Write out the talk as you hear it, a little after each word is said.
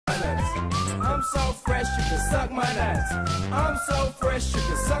I'm so fresh, you can suck my nuts. I'm so fresh, you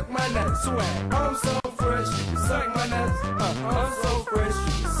can suck my nuts. Swag. I'm so fresh, you can suck my nuts. I'm so fresh,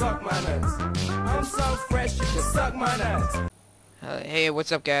 you can suck my nuts. I'm so fresh, you can suck my nuts. Hey,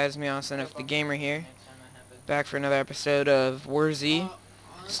 what's up guys? Me, austinFthegamer here. Back for another episode of War Z.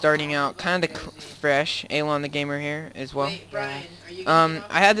 Starting out kind of fresh. Alon the Gamer here as well. I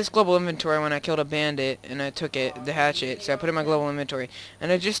had this global inventory when I killed a bandit, and I took it, the hatchet, so I put it in my global inventory,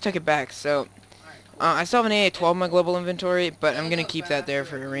 and I just took it back, so I still have an AA-12 in my global inventory, but I'm going to keep that there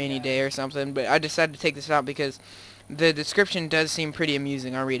for a rainy day or something, but I decided to take this out because the description does seem pretty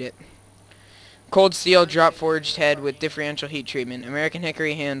amusing. I'll read it. Cold steel, drop forged head with differential heat treatment. American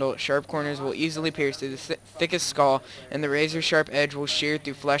hickory handle. Sharp corners will easily pierce through the thickest skull, and the razor-sharp edge will shear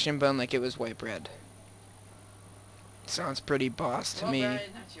through flesh and bone like it was white bread. Sounds pretty boss to me.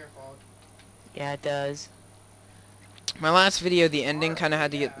 Yeah, it does. My last video, the ending kind of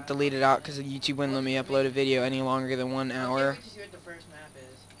had to get deleted out because YouTube wouldn't let me upload a video any longer than 1 hour.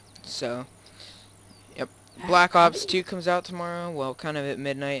 So, yep. Black Ops 2 comes out tomorrow. Well, kind of at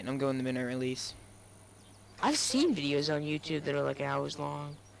midnight, and I'm going to midnight release. I've seen videos on YouTube that are like hours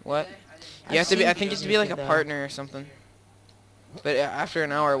long. What? You have to be. I think you have to be like a partner or something. But after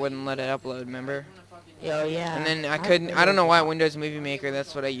an hour, it wouldn't let it upload. Remember? Oh yeah. And then I couldn't. I don't know why Windows Movie Maker.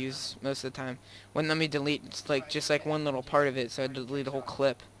 That's what I use most of the time. Wouldn't let me delete like just like one little part of it, so I had to delete a whole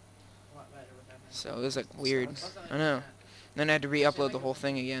clip. So it was like weird. I know. Then I had to re-upload the whole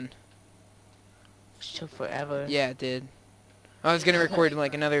thing again. It took forever. Yeah, it did. I was gonna record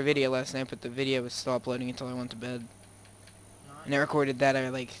like another video last night, but the video was still uploading until I went to bed. And I recorded that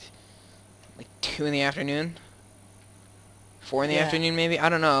at like 2 in the afternoon, 4 in the afternoon maybe. I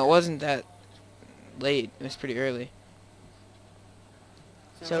don't know. It wasn't that late. It was pretty early.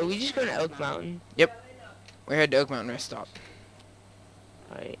 So we just go to Oak Mountain. Yep. We're headed to Oak Mountain Rest Stop.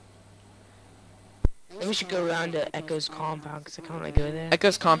 Alright. Then we should go around to Echo's compound because I kind of want to go there.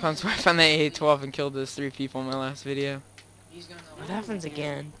 Echo's compound's where I found that AA-12 and killed those 3 people in my last video. What happens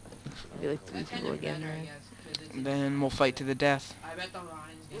again? Maybe like 3 people again, right? Then we'll fight to the death.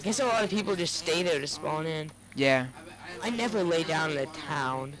 I guess a lot of people just stay there to spawn in. Yeah. I never lay down in a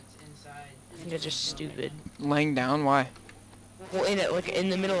town. I think that's just stupid. Laying down? Why? Well, in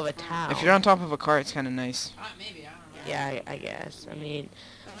the middle of a town. If you're on top of a car, it's kind of nice. Yeah, I guess. I mean,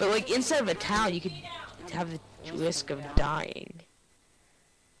 but like inside of a town, you could have the risk of dying.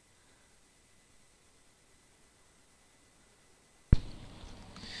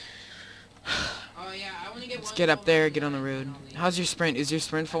 Let's get up there, get on the road. How's your sprint? Is your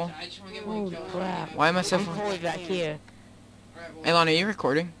sprint full? Holy crap. Why am I so I'm full? fully back here. Elon, are you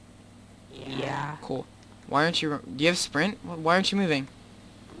recording? Yeah. Cool. Why aren't you... Do you have sprint? Why aren't you moving?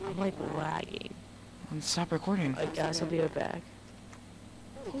 I'm like lagging. Then stop recording. Alright guys, I'll be right back.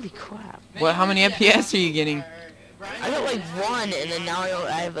 Holy crap. What? How many FPS are you getting? I got like 1 and then now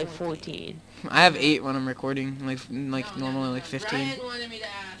I have like 14. I have 8 when I'm recording. Like normally like 15.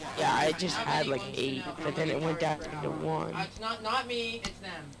 Yeah, I just had like 8, but then it went down to 1. It's not me, it's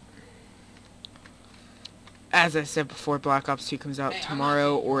them. As I said before, Black Ops 2 comes out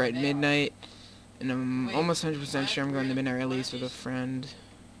tomorrow or at midnight. And I'm almost 100% sure I'm going to midnight release with a friend.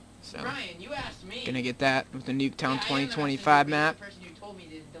 So, gonna get that with the Nuketown 2025 map.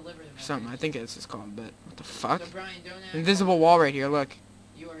 Something, I think it's called, but what the fuck? Invisible wall right here, look.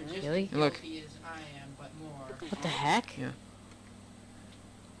 Really? Look. What the heck? Yeah.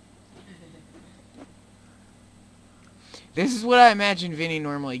 This is what I imagine Vinny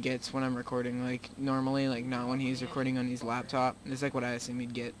normally gets when I'm recording. Like, normally, like, not when he's recording on his laptop. This is like what I assume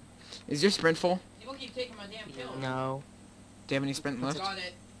he'd get. Is your sprint full? No. Do you have any sprint left?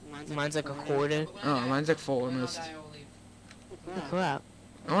 Mine's like a quarter. Oh, mine's like full almost. Holy crap.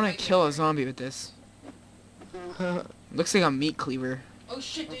 I want to kill a zombie with this. Looks like a meat cleaver. We'll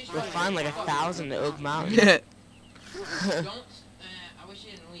find like 1,000 to Oak Mountain. I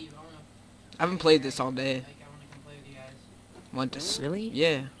haven't played this all day. Want to? Really?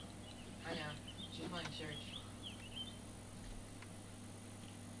 Yeah. I know. She's playing search.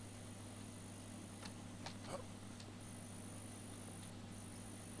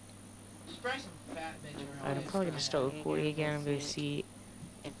 Alright, I'm probably gonna start recording again. I'm gonna see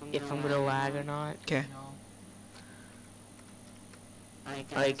if I'm gonna lag or not. Okay.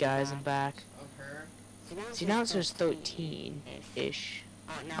 Alright guys, I'm back. See, now it says 13-ish.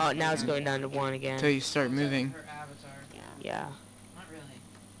 Oh, now it's going down to 1 again. Until you start moving. Yeah. Not really.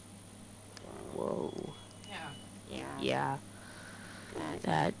 Whoa. Yeah. Yeah.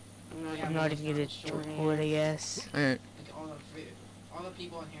 That. I'm not even gonna record, I guess. Alright. All the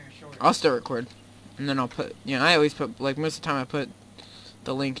people in here are short. I'll still record. And then I'll put, you know, I always put, like, most of the time I put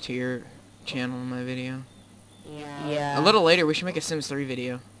the link to your channel in my video. Yeah. A little later, we should make a Sims 3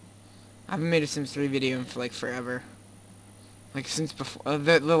 video. I haven't made a Sims 3 video in like forever. Like since before.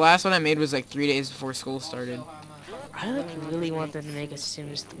 The last one I made was like 3 days before school started. I like really want them to make a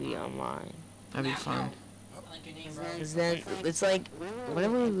Sims 3 online. That'd be fun. Cause then it's like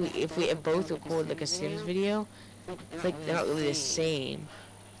whatever if we both record like a Sims video, it's like they're not really the same.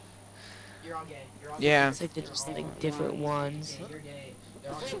 Yeah. It's like they're just like different ones.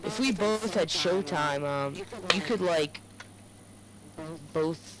 If we both had Showtime, you could like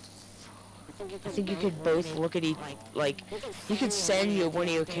both. I think you could both look at each, like, you could send one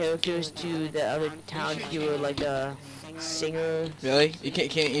of your characters to the other town if you were like a singer. Really? You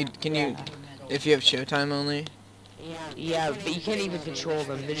can you, if you have Showtime only? Yeah, but you can't even control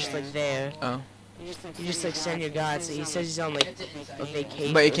them. They're just like there. Oh. You just like send your guy. So he says he's on like a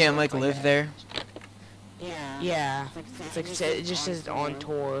vacation. But you can't like live there? Yeah. It's like it just says on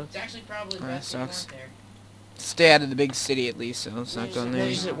tour. That sucks. Stay out of the big city at least, so let's not go in there.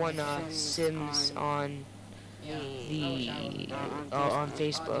 There's one Sims on the on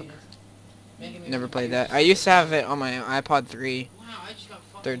Facebook. Never played that. I used to have it on my iPod 3,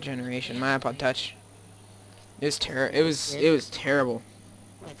 third generation. My iPod Touch. It was it was terrible.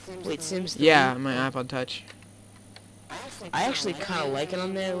 Wait, Sims 3? Yeah, my iPod Touch. I actually kind of like it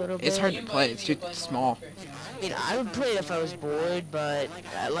on there a little bit. It's hard to play. It's too small. I mean, I would play it if I was bored, but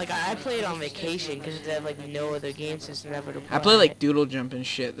like I play it on vacation because they have like no other game system ever to play. I play like Doodle Jump and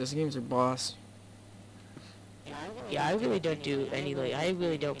shit. Those games are boss. Yeah, I really don't do any I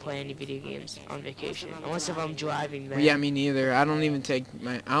really don't play any video games on vacation unless if I'm driving there. Yeah, me neither. I don't take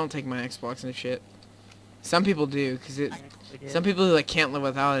my Xbox and shit. Some people do, cause some people like can't live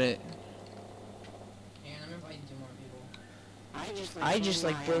without it. I just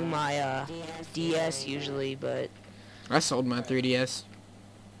like bring my DS usually, but I sold my 3DS.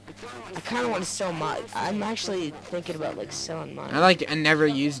 I kind of want to sell my. I'm actually thinking about like selling mine. I never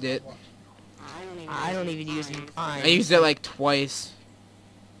used it. I don't even use mine. I used it like twice.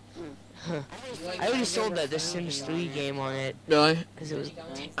 I already sold the Sims 3 game on it. Really? Cause it was.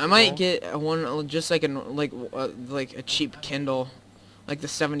 I might get one just like like a cheap Kindle, like the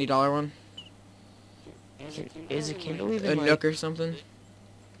 $70 one. Is a Kindle even A like, Nook or something.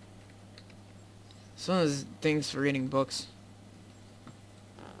 Some of those things for reading books.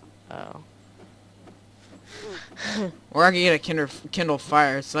 Oh. Or I could get a Kindle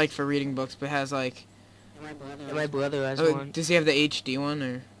Fire. It's like for reading books, but it has like. My brother has Oh, one. does he have the HD one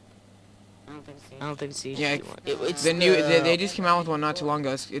or? I don't think it's the Yeah, HD one. It's the new. They just came out with one not too long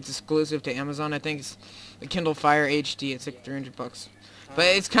ago. It's exclusive to Amazon. I think it's the Kindle Fire HD. It's like $300. But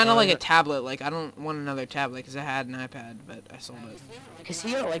it's kind of like a tablet. Like I don't want another tablet because I had an iPad, but I sold it. Because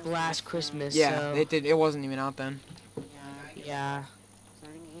he got it like last Christmas. Yeah, so, it did. It wasn't even out then. Yeah.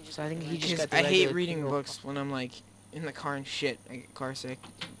 So I think he just 'Cause got the I hate regular reading Kindle. books when I'm like in the car and shit. I get car sick.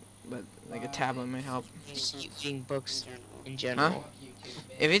 But like a tablet might help. Just reading books in general.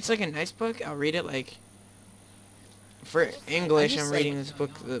 If it's like a nice book, I'll read it. Like for English, just, I'm like- reading this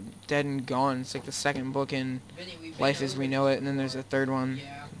book, The Dead and Gone. It's like the second book in Life as We Know It, and then there's a third one,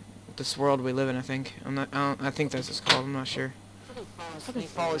 This World We Live In. I think. I think that's what it's called. I'm not sure. I fucking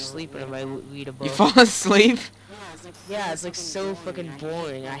fall asleep whenever I read a book. You fall asleep? Yeah, it's like so fucking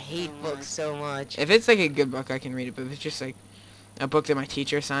boring. I hate books so much. If it's like a good book, I can read it. But if it's just like a book that my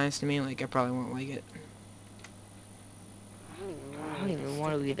teacher assigns to me, like I probably won't like it. I don't even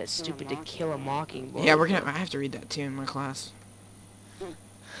want to read that stupid To Kill a Mockingbird. Yeah, I have to read that too in my class.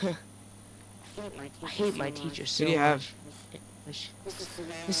 I hate my teacher so Who do you have? much.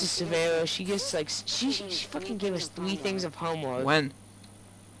 Mrs. Severo, she gets like she fucking gave us 3 things of homework When?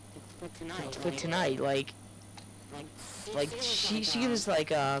 for tonight. Like she gives us like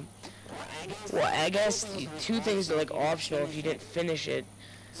well, I guess 2 things are like optional if you didn't finish it.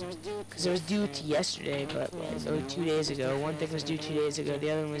 Because it was due to yesterday, but or 2 days ago. One thing was due 2 days ago. The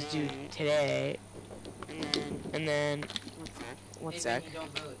other one was due today. And then one sec.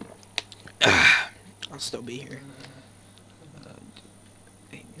 I'll still be here.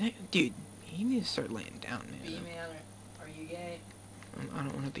 Hey, dude, you need to start laying down, man. Are you gay? I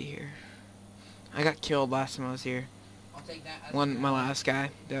don't want to be here. I got killed last time I was here. I'll take that. My last guy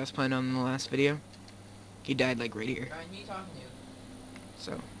that I was playing on in the last video. He died like right here. Brian, who you talking to?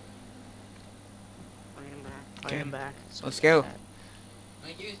 So, I am back. let's go.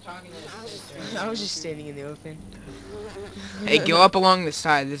 Like he was talking to his sister. I was just standing in the open. Hey, go up along the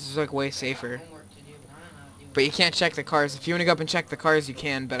side. This is like way safer. Homework to do, but I don't know how to do But you can't check the cars. If you want to go up and check the cars, you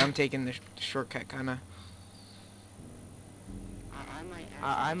can. But I'm taking the shortcut, kinda.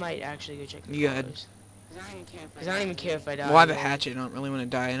 I might actually go check the You good? cars. Cause I don't even care if I die. Well, I have a hatchet. I don't really want to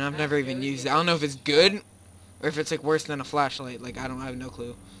die, and I've never even used it. I don't know if it's good, or if it's like worse than a flashlight. Like I have no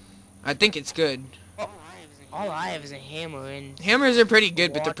clue. I think it's good. All I have is a hammer and Hammers are pretty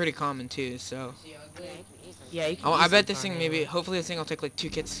good, but they're pretty common too. So. yeah. You can Oh, I easily bet this find thing maybe. hammer. Hopefully, this thing will take like 2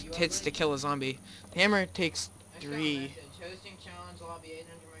 hits to kill a zombie. The hammer takes 3.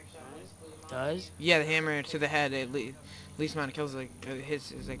 Does? Yeah, the hammer to the head at least amount of kills like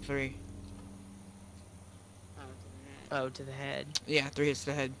hits is like 3. Oh, to the head. Yeah, 3 hits to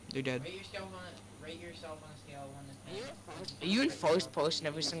the head. They're dead. Rate yourself on a scale of 1 to 10. Are you in first person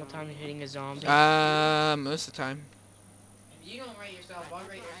every single time you're hitting a zombie? Most of the time. If you don't rate yourself, I'll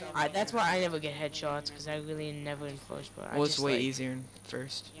rate yourself. That's why I never get headshots, because I really am never in first person. Well, it's way easier in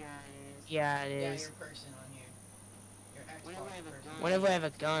first. Yeah, it Yeah, is. your person on here. Your Xbox person. Whenever I have a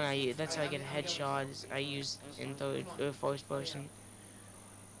gun, that's how I get a headshot. Is I use in first person.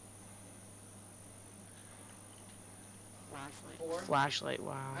 Flashlight,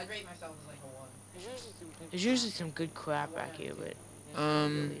 wow. I'd rate myself as like a 1. There's usually some good crap back here, but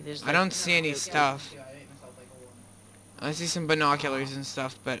there's I don't see any stuff. Yeah, I rate myself like a 1. I see some binoculars and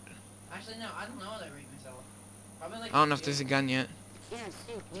stuff, but Actually, no, I don't know what I rate myself. Probably like I don't know if there's a gun yet. you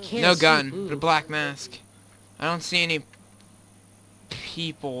can't No see gun, blue. but a black mask. I don't see any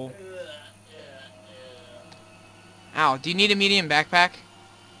people. Ow, do you need a medium backpack?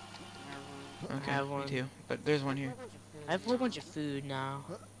 Okay, have me one. too. But there's one here. I have a whole bunch of food now.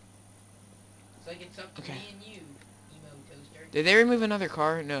 It's like it's up to Okay. me and you, emo toaster. Did they remove another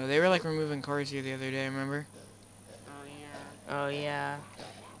car? No, they were like removing cars here the other day, remember? Oh yeah,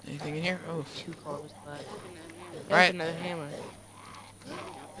 Anything in here? Oh. 2 cars left. There's Alright. another hammer.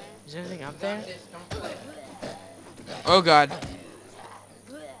 Is there anything up there? This, don't flip. Oh god.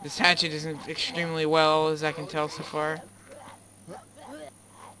 This hatchet isn't extremely well, as I can tell so far.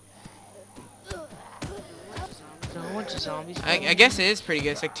 There's a whole bunch of zombies. I guess it is pretty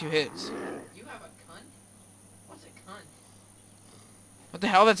good. It's like 2 hits. You have a cunt? What's a cunt? What the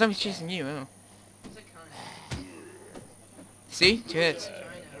hell? That zombie's chasing you. Oh. What's a cunt? See? 2 hits.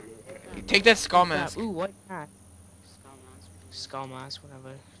 China. Take that skull mask. Ooh, what hat? Skull mask,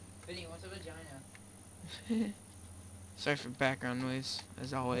 whatever. Vinny, what's a vagina? Sorry for background noise,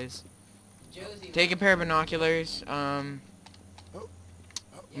 as always. Josie. Take a pair of binoculars.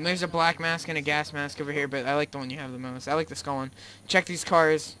 There's a black mask and a gas mask over here, but I like the one you have the most. I like the skull one. Check these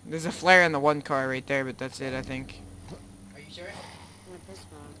cars. There's a flare in the one car right there, but that's it, I think. Are you sure?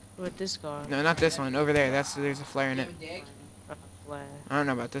 With this car. No, not this one. Over there. There's a flare in You it. have a dig? Flare. I don't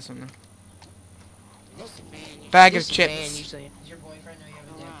know about this one though. Bag of This van chips. Does usually- your boyfriend know you have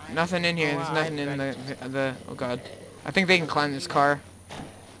a dig? Nothing in here. Oh, There's wow, nothing in the. Oh god. I think they can climb this car.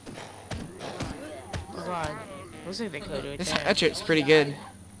 Oh god. Looks like they could right This there. hatchet's pretty good.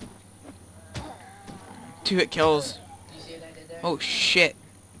 2 hit kills. Do you see what I did there? Oh shit.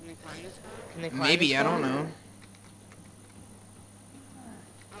 Can they climb Maybe, this I far? don't know.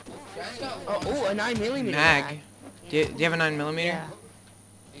 Let's go. Oh, a 9mm Mag. Do you have a 9mm? Yeah.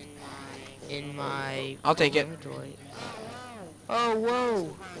 In my. I'll take it. inventory. Oh,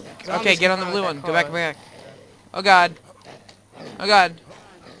 whoa. Okay, Zombies get on the come blue out one. of Go that back, back. Oh god. Oh god.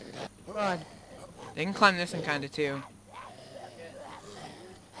 car. God. They can climb this one kinda too.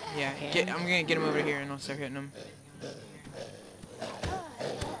 Yeah, Can? I'm gonna get him over here and I'll start hitting him.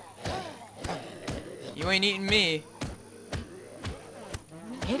 You ain't eating me.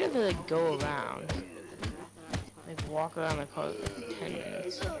 I hate how they like go around. Like walk around the car for 10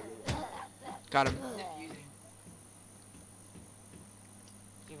 minutes. Got him.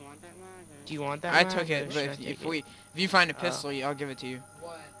 Do you want that? I mag, took or it, should I but take if you find a Oh. pistol, I'll give it to you.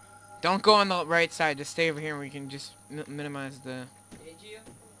 What? Don't go on the right side. Just stay over here and we can just minimize the... Did you?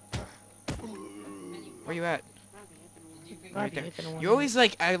 Where you at? Did you pick God, Right you there. hit the one You always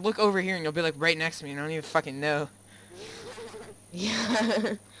like, I look over here and you'll be like right next to me and I don't even fucking know.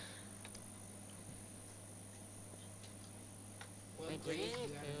 Yeah. what grade you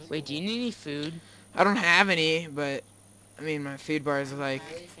have? Wait, do you need any food? I don't have any, but I mean my food bar is like,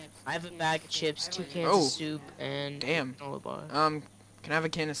 I have a bag of chips, 2 cans Oh. of soup, and damn. a granola bar. Can I have a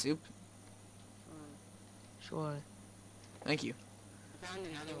can of soup? Sure. Thank you. I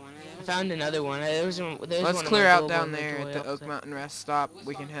found another one. There's Let's one in clear my out global down there at inventory the Oak also. Mountain Rest Stop.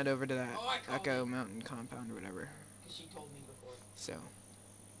 We can head over to that Echo Mountain compound or whatever. Because she told me before. So,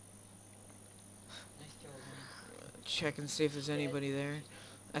 Nice kill, man. check and see if there's anybody there.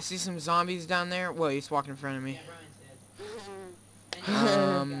 I see some zombies down there. Whoa, he's walking in front of me. Yeah,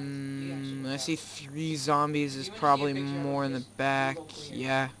 Brian's dead. I see 3 zombies. There's probably more in the back.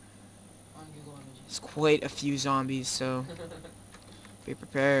 Yeah, On Google Images. it's quite a few zombies, so be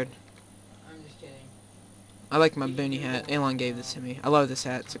prepared. I'm just kidding. I like my boonie hat. Elon gave this to me. I love this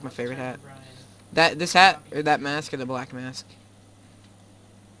hat. It's like my favorite hat. This hat or that mask or the black mask?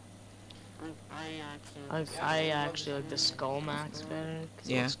 I actually like the skull mask better because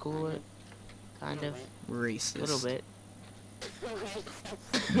it looks cooler. Kind of. Racist. A little bit.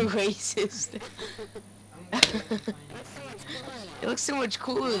 Racist. It looks so much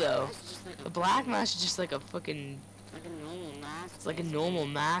cooler though. The black mask is just like a fucking. It's like a normal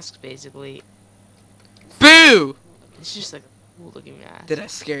mask basically. Boo! It's just like a cool looking mask. Did I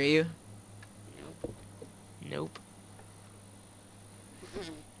scare you? Nope.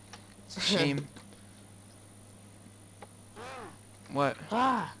 It's a shame. What?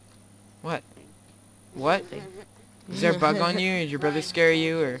 Ah. What? What? Is there a bug on you? Did your brother scare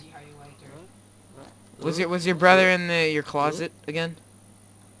you, or was your brother in your closet again?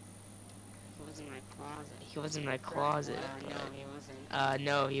 He was in my closet.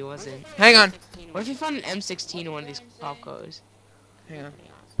 No, he wasn't. Hang on. What if you found an M16 in one of these pop cars? Hang on.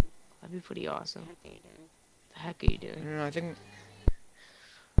 That'd be pretty awesome. The heck are you I doing? don't know. I think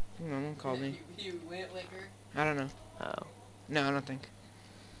Mom called me. I don't know. Oh. No, I don't think.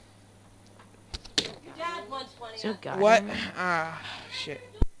 Is there a guy What? down there? Ah, shit.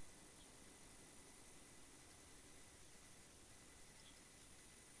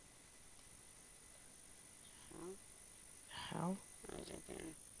 How?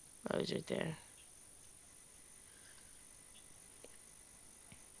 Oh, he's right there.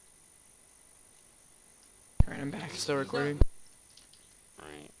 Alright, I'm back. Still recording.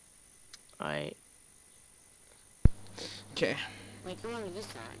 Alright. Okay. Wait, come over this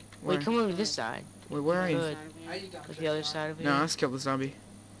side. Wait, come over this side. Wait, where are you? Good. Like the other side of it. No, let's kill the zombie.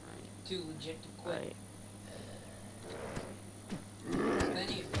 Too legit to quit. Alright. Then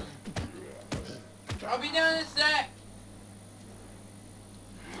you I'll be down in a sec.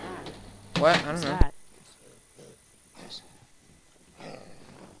 What? I don't What's know. that?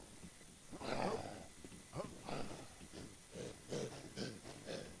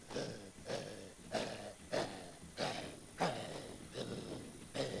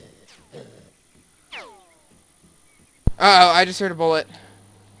 Uh oh, I just heard a bullet.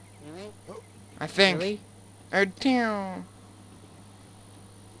 Really? I think. Really? Or down.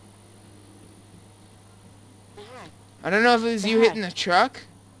 I don't know if it was you hitting the truck.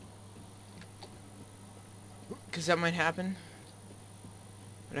 Because that might happen.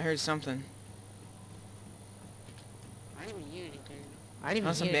 But I heard something. I didn't even hear anything. I didn't Oh,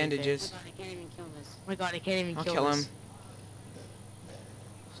 even some hear anything. bandages. I can't even kill this. Oh my god, I can't even I'll kill kill this. him.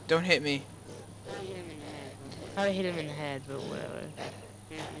 Don't hit me. I hit him in the head. I thought I hit him in the head, but whatever.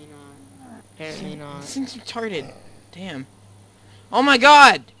 Apparently not. Apparently not. This thing's retarded. Damn. Oh my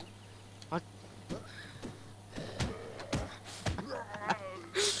god! What?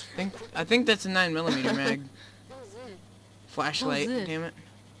 I think that's a 9mm mag. Flashlight, What was it? damn it.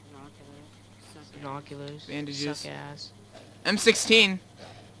 Binoculars. Bandages. Suck ass. M16.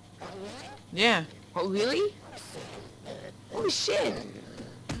 Yeah. Oh, really? Holy shit!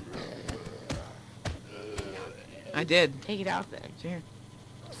 I did. Take it out then. It's here.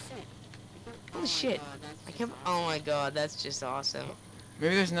 Holy shit. I can't. Oh my god, that's just awesome.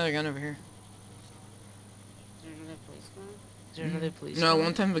 Maybe there's another gun over here. Is there another police? No, car?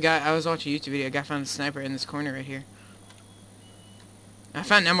 one time I was watching a YouTube video, a guy found a sniper in this corner right here. I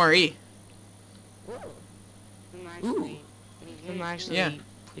found an MRE. Ooh. I'm actually Yeah.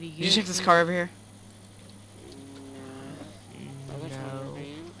 pretty good. Did you check this car over here? No.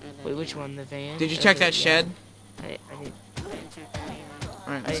 Wait, which one? The van? Did you Or check the- that shed? I didn't, Alright,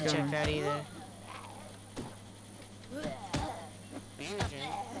 I let's didn't go. check that either.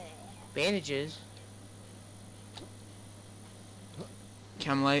 Bandages?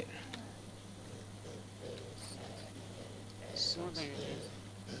 Chem light. Some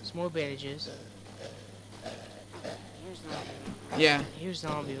more bandages. Yeah, Here's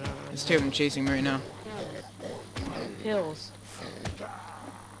zombie running. there's two of them chasing me right now. Pills. Oh,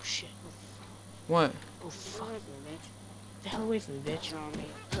 shit. What? Oh fuck. Get the hell away from me, bitch.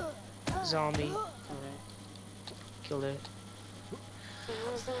 Zombie. Killed her.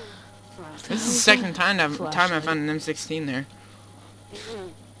 This is the second time I found an M16 there.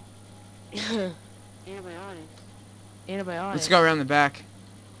 Antibiotics. Let's go around the back.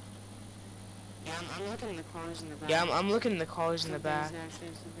 Yeah, I'm looking in the cars in the back. Yeah, I'm looking in the cars in the back. Some things actually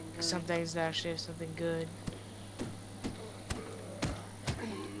have Some something things actually have something good. good.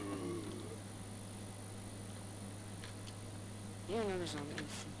 Yeah, another zombie.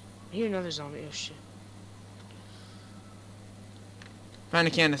 I hear another zombie. Oh shit. Find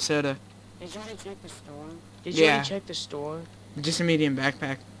a can of soda. Did you already check the store? Did you Yeah. already check the store? Just a medium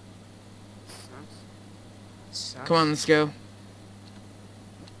backpack. Sucks. Sucks. Come on, let's go.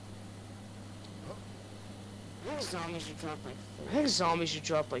 I think zombies should drop like I think zombies should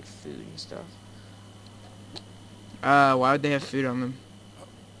drop like food and stuff. Why would they have food on them?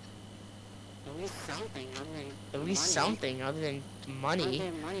 at least something other than At least money. something other than Why do they money.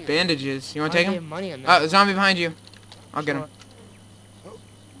 have money on Bandages. You Why want to take do they them? have money on Oh, them? zombie behind you. I'll get him.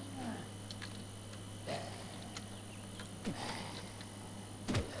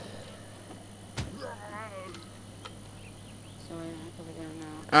 So where the heck are we going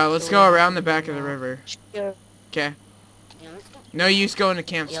now? Let's So go we're around the going back of the now. river. Yeah, Okay. Yeah, let's go. No use going to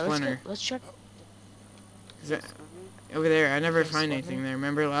Camp let's go. Splinter. Let's check. Is that over there? I never Camp find Splinter? anything there.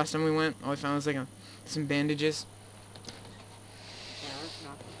 Remember last time we went? All we found was like some bandages. Yeah, let's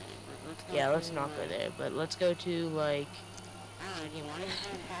not go there. Let's go Yeah, let's to, not go there, but let's go to like I don't know, do you want to go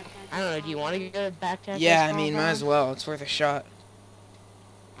to backpack? I don't know. Do you want to go to backpack? Yeah, I mean, might as well. It's worth a shot.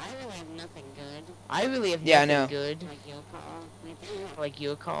 I really have nothing good. I really have Yeah, I nothing know. good. Like you'll call. Like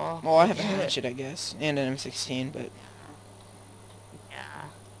you call. Well, I have a hatchet, I guess, and an M16, but Yeah.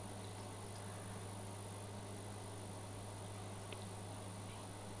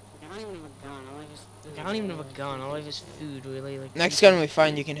 I don't even have a gun. All I just. I don't even have a gun. All I have is food, really. Like next food. gun we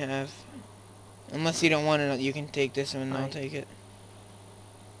find you can have. Unless you don't want it, you can take this one and I'll Right. take it.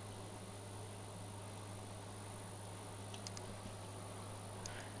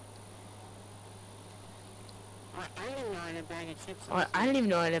 I didn't even know I had a bag of chips. Oh, I didn't even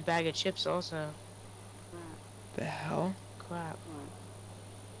know I had a bag of chips. Also, The hell? crap.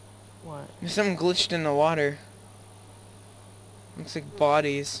 What? There's something glitched in the water. Looks like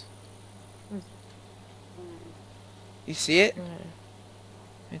bodies. You see it? Where?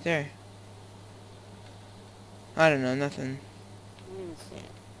 Right there. I don't know, nothing. I didn't see it.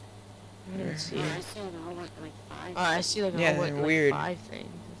 I didn't see Oh, it. I see like a whole bunch, like five. Oh, I see like a Yeah, whole they're like weird. 5 things.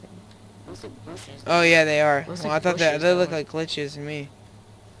 Those are bushes. Oh yeah, they are. Looks Well, like I thought that bushes, they look though. like glitches to me.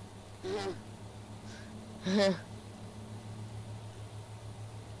 Oh,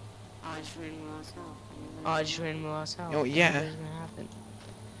 I just ran Will's house. Oh, I just ran Will's house. Oh, yeah. What's gonna happen?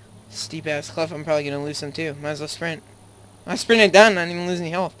 Steep ass cliff. I'm probably gonna lose some too. Might as well sprint. I sprinted down. I didn't even lose any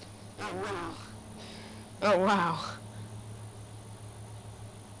health. Oh, wow. Oh wow.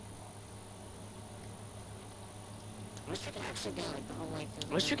 I wish we could actually go like the whole way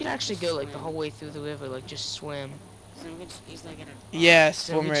through. Wish we could actually go like the whole way through the river, like just swim. So we could just easily get it. Yeah,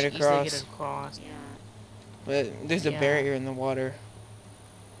 So swim we right could easily across. get across. Yeah. But there's a Yeah. barrier in the water.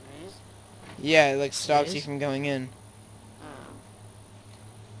 There is? Yeah, it like stops you is? from going in.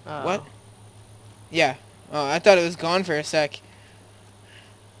 Oh. What? Yeah. Oh, I thought it was gone for a sec.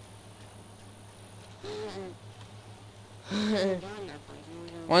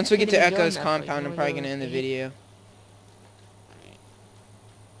 Once we get to Couldn't even go Echo's in that place. compound, I'm You probably wanna gonna go end the eat? video.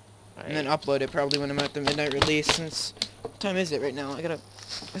 And then upload it probably when I'm at the midnight release. Since what time is it right now? I gotta.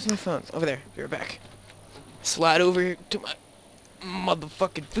 Where's my phone? Over there. Be right back. Slide over here to my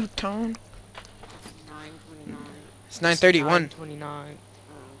motherfucking futon. It's 9:29. It's 9:31. 29.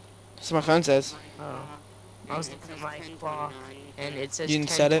 That's what my phone says. Oh. I was looking at my clock, and it says You didn't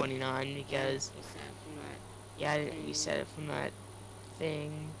set it? 10:29 because yeah, I didn't reset it from that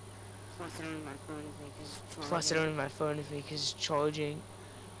thing. Plus I don't have my phone with me 'cause it's Plus, I charging. don't have my phone with me because it's charging.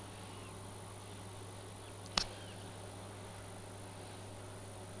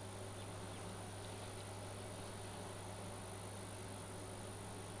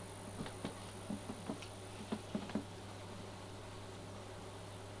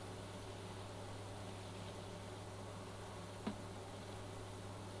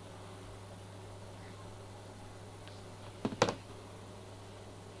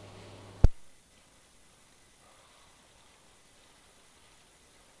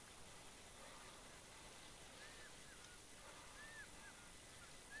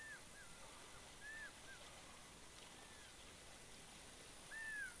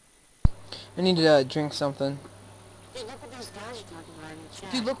 I need to drink something. Dude, look what those guys are talking about in the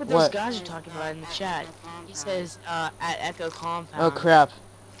chat. Dude, look what What? those guys are talking about in the chat. He says, at Echo Compound. Oh crap.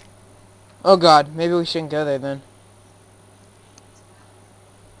 Oh god, maybe we shouldn't go there then.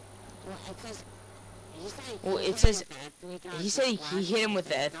 Well, it says. Well, it says he said he hit him with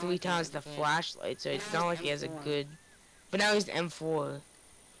the 3 times the flashlight, so it's not like he has a good. But now he's the M4.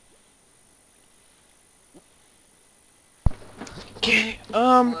 Okay,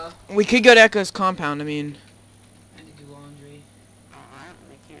 we could go to Echo's compound. I mean, I had to do laundry. Oh, I don't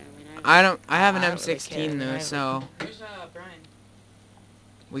really care. I mean, I have an I don't really M16 care. though, so Where's Brian?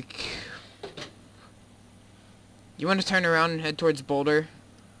 we. You want to turn around and head towards Boulder?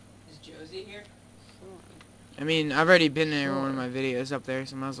 Is Josie here? I mean, I've already been there in one of my videos up there,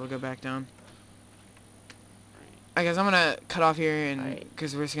 so might as well go back down. I guess I'm gonna cut off here, and Alright.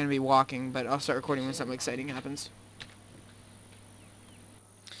 because we're just gonna be walking, but I'll start recording when something exciting happens.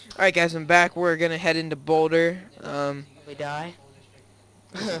 Alright guys, I'm back. We're gonna head into Boulder. We die?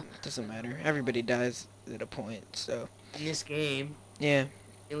 Doesn't matter. Everybody dies at a point, so. In this game. Yeah.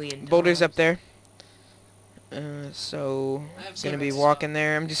 Million Boulder's times. up there. So, I'm gonna be walking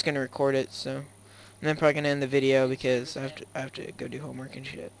there. I'm just gonna record it, so. And then probably gonna end the video because I have to go do homework and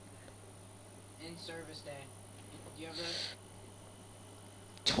shit. In service day. Do you have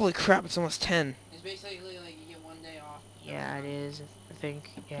those? Holy crap, it's almost 10. It's basically like you get 1 day off. Yeah, it is. I think.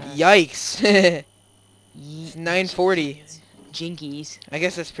 Yeah. Yikes! It's 9:40. Jinkies. I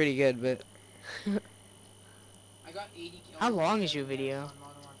guess that's pretty good, but I got 80 kills. How long is your video? on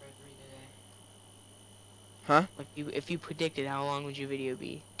Modern Warfare 3 today. huh? Like if you predicted, how long would your video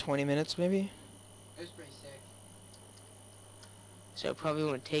be? 20 minutes maybe? It was pretty sick. So it probably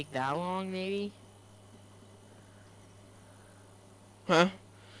wouldn't take that long, maybe? Huh?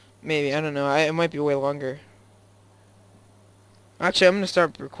 Maybe, I don't know. It might be way longer. Actually, I'm gonna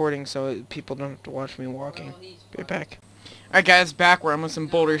start recording so people don't have to watch me walking. Well, he's Be right fine. back. Alright guys, back. We're almost in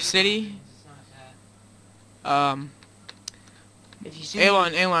Boulder City. It's not bad. If you see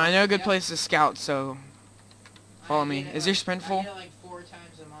Alon, I know a good place to scout, so follow I me. get it Is your like- sprint I full? get it like 4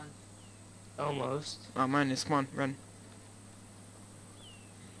 times a month. almost. Oh, mine is. Come on, run.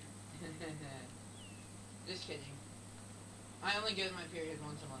 Just kidding. I only get my period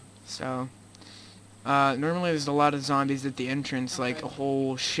once a month. So, normally there's a lot of zombies at the entrance, like a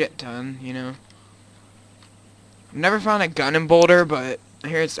whole shit ton, you know. I've never found a gun in Boulder, but I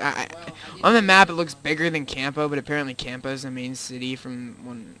hear it's... Well, I did on the get map it. it looks bigger than Campo, but apparently Campo is the main city from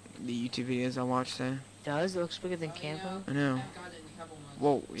one of the YouTube videos I watched there. Does it looks bigger than Oh, Campo? I know. I've got it in a couple months.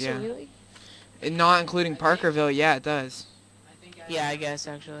 Whoa, So yeah. really? And not including Parkerville, yeah, it does. I think Yeah, I guess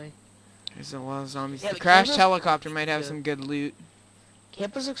actually. There's a lot of zombies. Yeah, The but crashed Campo's helicopter might have good. some good loot.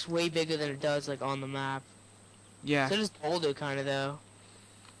 Campus looks way bigger than it does like on the map. Yeah. So does Boulder kind of though.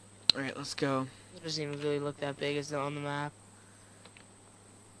 Alright, let's go. It doesn't even really look that big as on the map.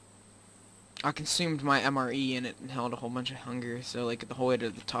 I consumed my MRE and it held a whole bunch of hunger, so like the whole way to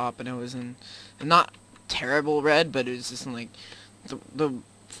the top, and it was in not terrible red, but it was just in, like the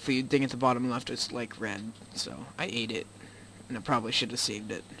food thing at the bottom left was like red, so I ate it, and I probably should have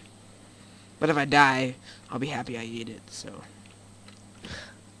saved it. But if I die, I'll be happy I ate it. So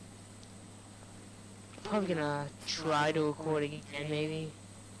Probably gonna try to record again maybe.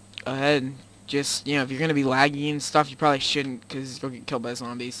 go ahead. Just, you know, if you're gonna be laggy and stuff, you probably shouldn't, because you'll get killed by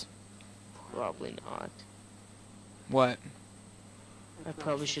zombies. Probably not. What? I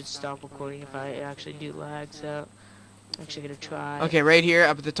probably should stop recording if I actually do lag, so I'm actually gonna try. Okay, right here,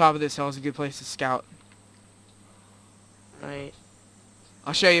 up at the top of this hill is a good place to scout. Right.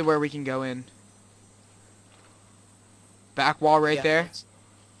 I'll show you where we can go in. Back wall right Yeah, there. that's-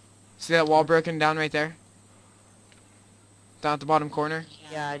 See that wall broken down right there? Down at the bottom corner?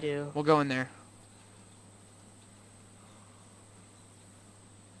 Yeah, I do. We'll go in there.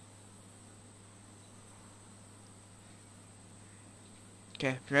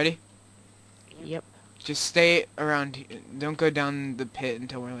 Okay, ready? Yep. Just stay around. Don't go down the pit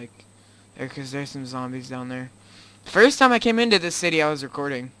until we're like there, because there's some zombies down there. First time I came into this city, I was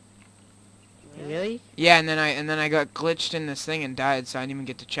recording. Really? Yeah, and then I got glitched in this thing and died, so I didn't even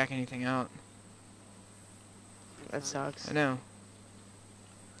get to check anything out. That sucks. I know.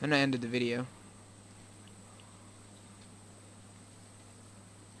 Then I ended the video.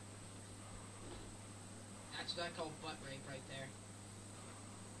 That's what I call butt rape right there.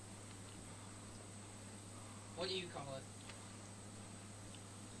 What do you call it?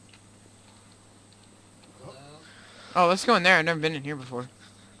 Hello? Oh, let's go in there. I've never been in here before.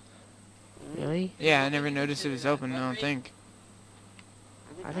 Really? Yeah, I never noticed it was open, I don't think.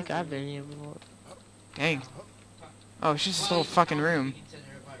 I think I've been here before. Dang. Oh, it's just this Well, little you fucking probably room. consider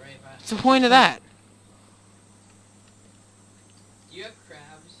it butt rape, What's the point of that? Do you have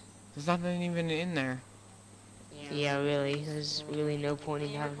crabs? There's nothing even in there. Yeah, really. There's really no point in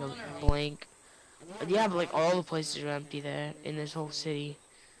having a blank. Yeah, but like all the places are empty there in this whole city.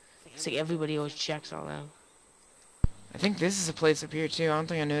 It's like everybody always checks all them. I think this is a place up here too. I don't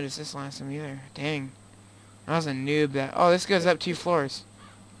think I noticed this last time either. Dang. I was a noob that... Oh, this goes up 2 floors.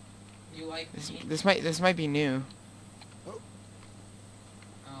 You like me? This might be new. Oh.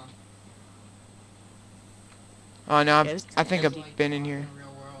 Oh no, Yeah, this I think is I've been in here. Real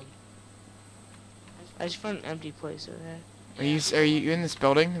world. I just found an empty place over there. Are you in this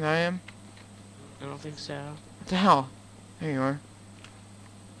building that I am? I don't think so. What the hell? There you are.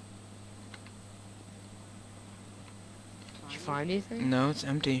 Did you find anything? No, it's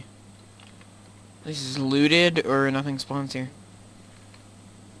empty. This is looted or nothing spawns here.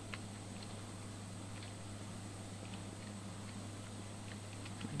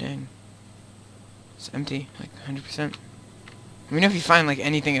 Dang. It's empty, like 100%. I mean, if you find like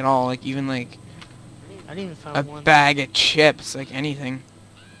anything at all, like even like I didn't even find a one. bag of chips, like anything.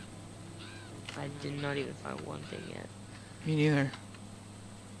 I did not even find one thing yet. Me neither.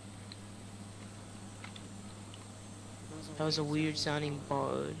 That was a weird sounding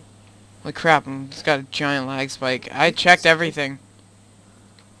bird. Like crap, it's got a giant lag spike. I checked everything.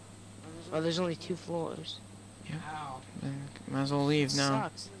 Oh, there's only 2 floors. Ow. Then might as well leave now.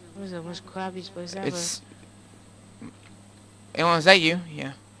 Sucks. What is the most crappiest place ever? It's... Elon, is that you?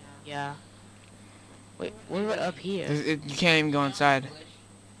 Yeah. Yeah. Wait, what about up here? You can't even go inside.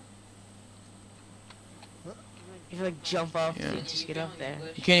 You can like jump off Yeah. and just get up there.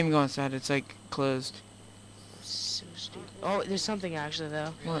 You can't even go inside. It's like closed. So stupid. Oh, there's something actually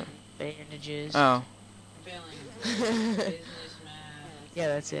though. What? Bandages. Oh. I'm failing business math. Yeah,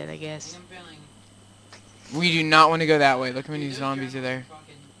 that's it, I guess. I'm failing. We do not want to go that way. Look how many zombies are there.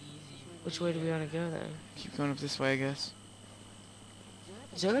 Fucking easy. Which way do we want to go then? Keep going up this way, I guess.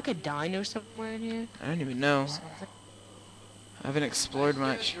 Is there like a dino somewhere in here? I don't even know. Something? I haven't explored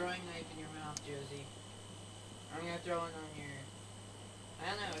Let's much. do a throwing knife in your mouth, Josie. I'm gonna throw it on your... I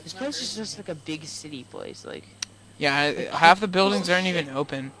don't know. It's This not place is very- just like a big city place, like. Yeah, half the buildings aren't even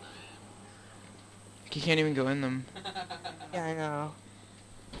open. Like, you can't even go in them. Yeah, I know.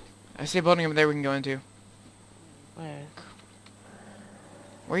 I see a building over there we can go into. Where?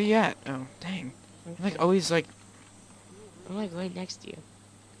 Where are you at? Oh, dang. You're like always like... I'm like right next to you.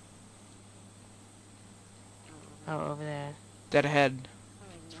 Oh, over there. dead ahead.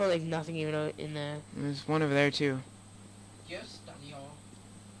 There's probably like nothing even in there. There's one over there too. Just study all.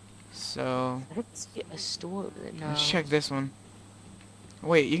 So... I don't see a store over there. No. let's check this one.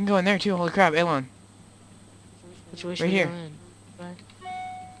 Wait, you can go in there too. Holy crap, Elon. Which way should Right we here. go in? Right.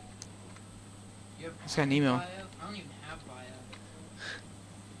 You have It's got an email. bio? I don't even have bio.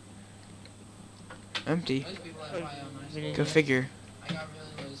 Empty. Most people have bio in my Go school. Go figure. I got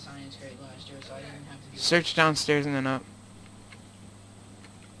really low science grade last year, so I didn't have to do Search downstairs and then up.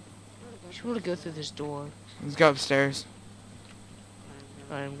 You should want to go through this door. Let's go upstairs.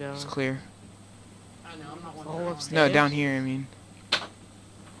 Alright, I'm going. It's clear. I know, I'm not one Oh, for upstairs. No, down here, I mean.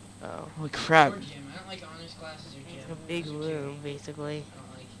 Oh. Holy crap. Or gym. I don't like honors classes or gym. It's a big room, basically. I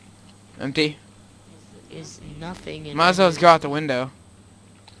don't like... Empty. Is nothing in Might as well just go out the window.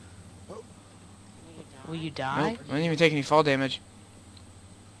 Will you die? Nope. I didn't even take any fall damage.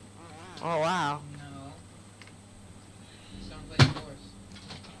 Oh, wow. No. Just don't play sports.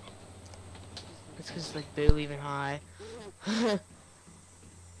 That's because it's like barely even high.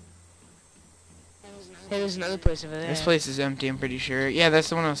 Hey, there's another place over there. This place is empty, I'm pretty sure. Yeah, that's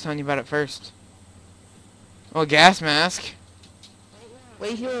the one I was telling you about at first. Oh, gas mask.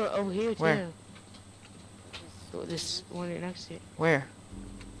 Wait here, over here too. Where? Oh, this one right next to it. Where?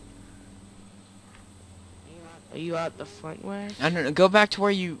 Are you out the front way? I don't know. Go back to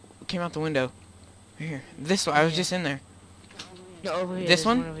where you came out the window. Right here. This one. I was just in there. No, over here. This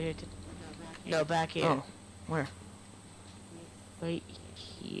there's one? over here too. No, back here. Oh. Where? Right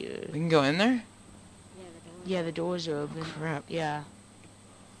here. We can go in there? Yeah, the doors are open. Crap. Yeah.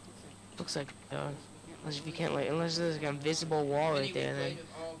 Looks like unless if you can't like, unless there's like an invisible wall right there, then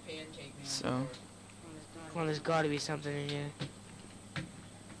So. come on, there's got to be something in here.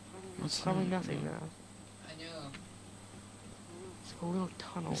 What's Probably that? nothing though. I know. It's like a little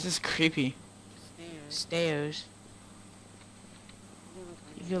tunnel. This is creepy. Stairs.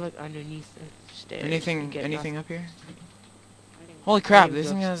 You feel like underneath the stairs. you Anything get anything nothing. up here? Holy crap, even this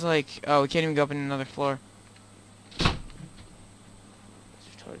go thing has like... oh, we can't even go up in another floor. It's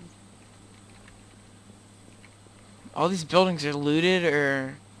retarded. All these buildings are looted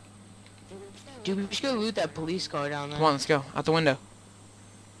or... Dude, we should go loot that police car down there. Come on, let's go. Out the window.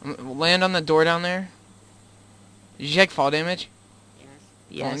 Land on the door down there. Did you check fall damage?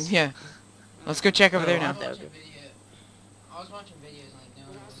 Yes. Yeah. Let's go check over there Oh, now. I'll- I was watching videos like no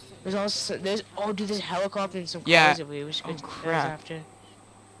one was doing it. There's also oh dude, there's a helicopter and some Yeah. cars over here. We should go Oh, check those crap. after.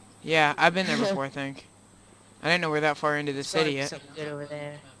 Yeah, I've been there before, I think. I didn't know we're that far into the city yet. Something good over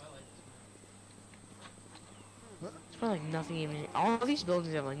there. There's probably like nothing even. All these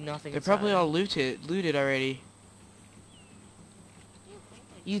buildings have like nothing. They're probably inside. all looted already.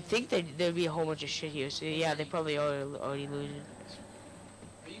 You'd think that there'd be a whole bunch of shit here. So yeah, they probably are already looted.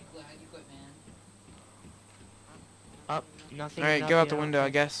 Are you glad you quit, man? Up, nothing. Alright, go nothing, out the I don't window, I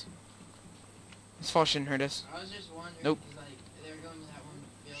think. guess. This fall shouldn't hurt us. I was just wondering, Nope. 'cause, like, they're going to that one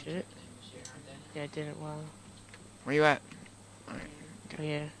field Should trip it? thing this year, aren't they? Yeah, it didn't. Wow. Where you at? Alright. Oh,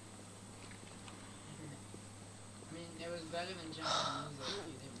 yeah. better than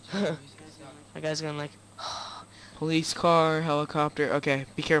jumping. That guy's gonna like. Police car, helicopter. Okay,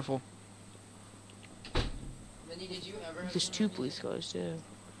 be careful. Vinny, did you ever have There's to 2 run police cars too. Dude,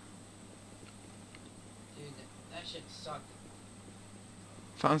 that shit sucked.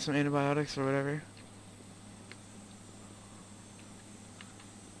 Found some antibiotics or whatever.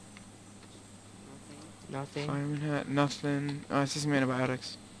 Nothing. Fireman hat, nothing. Oh, I see some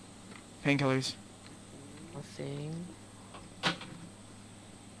antibiotics. Painkillers. Nothing.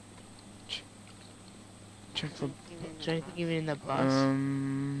 Check for... Is there anything even in the bus? I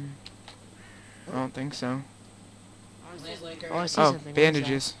don't think so. Oh, I see Oh, something. What is that?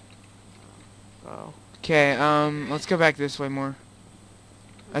 bandages. Oh. Okay, let's go back this way more.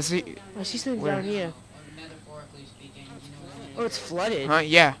 I see... I see something Where? down here. Metaphorically speaking, you know what I mean? Oh, it's flooded. Huh?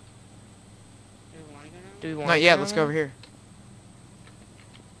 Yeah. Do we want Not yet, let's go over here.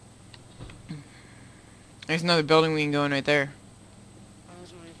 There's another building we can go in right there.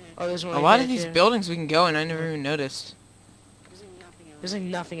 Oh, there's one A right lot there, of these too. buildings we can go in, I never even noticed. There's like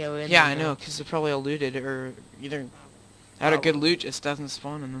nothing over in Yeah, there. I know, because they're probably all looted, or either had a good loot, just doesn't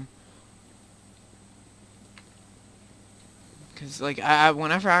spawn in them. Because, like,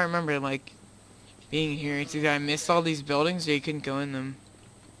 whenever I remember, like, being here, it's either I missed all these buildings or you couldn't go in them.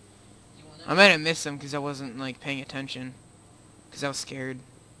 I might have missed them because I wasn't, like, paying attention. Because I was scared.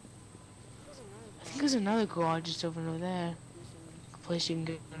 I think there's another garage just over there. A place you can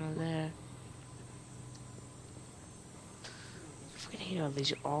go over there. I fucking hate how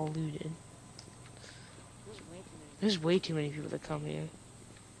these are all looted. There's way too many people that come here.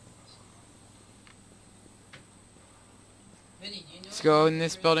 Vinny, do you know Let's go in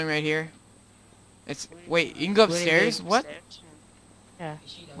this building right here. It's... Wait, you can go upstairs? What? Yeah.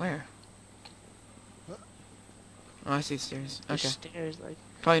 Where? Oh, I see stairs. There's Okay. stairs, like.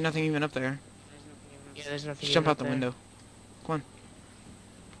 Probably nothing even up there. Yeah, there's nothing. Just jump even out up the there. window. Come on.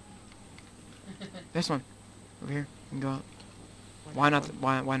 This one. Over here. You can go out. Why not?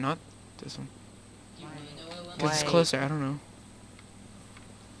 Why not this one? Do you really know what Because it's Why- closer. I don't know.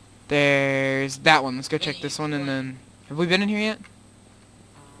 There's that one. Let's go check this one and then... Have we been in here yet?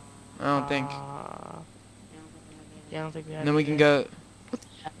 I don't think. Yeah, I don't think we have. And then we can either. go...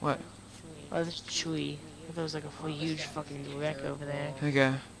 What? Oh, there's a tree. I thought there was like a huge fucking wreck over there. Like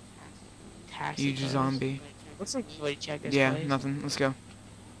a Taxi huge cars. zombie. Looks like somebody check this Yeah, place. nothing. Let's go.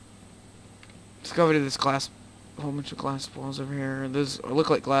 Let's go over to this glass... A whole bunch of glass walls over here. Those look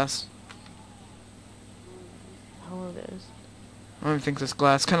like glass. How it is. I don't think this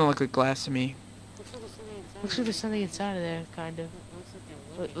glass. Kind of look like glass to me. Looks like there's something inside of there, kind of.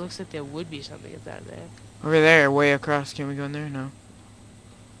 It looks like there would be something inside of there. Over there, way across. Can we go in there? No.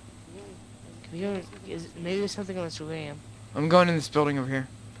 Can we go? Maybe there's something on this ramp. I'm going in this building over here.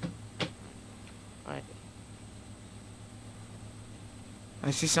 Alright.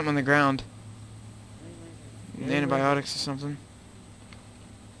 I see something on the ground. Yeah, Antibiotics or something.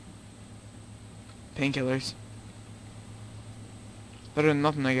 Painkillers. Better than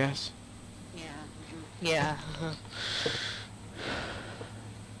nothing, I guess. Yeah.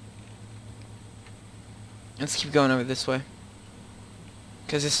 Let's keep going over this way.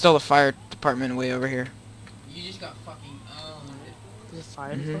 Because it's still the fire department way over here. You just got fucking owned. There's a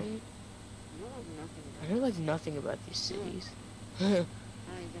fire Mhm. department? I know like nothing about these cities. I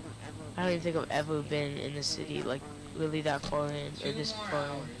don't even think I've ever been in the city like really that far in or 2 this more far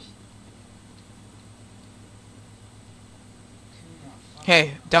hours. in. 2 more fucking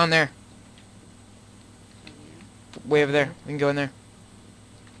Hey, down there. Way over there. We can go in there.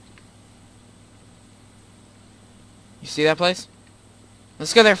 You see that place?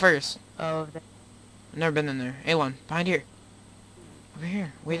 Let's go there first. Oh, I've never been in there. Alon, behind here. Over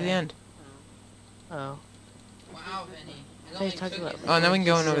here. Way to the Yeah. end. oh. Wow, Vinny. It They only talked took about- you Oh, and then we can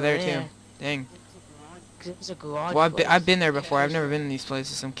go in over there Yeah. too. Dang. 'Cause it was a garage. Well, place. I've been there before. I've never been in these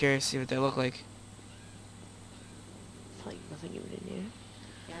places. I'm curious to see what they look like. Like nothing even in here.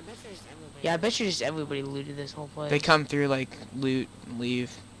 Yeah, I bet you just everybody looted this whole place. They come through, like, loot, and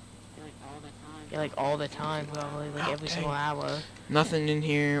leave. Yeah, like all the time, probably, like every Dang. single hour. Nothing in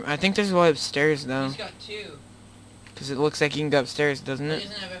here. I think there's a way upstairs, though. He's got 2. Because it looks like you can go upstairs, doesn't He it?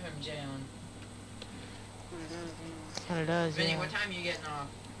 doesn't have FMJ on. Kinda does, Vinny, yeah. what time are you getting off?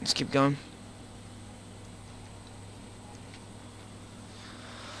 Let's keep going.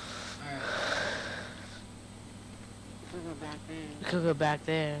 Alright. We could go back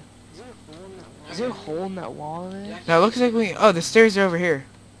there. Is there a hole in that wall there? Now, it looks like we... Oh, the stairs are over here.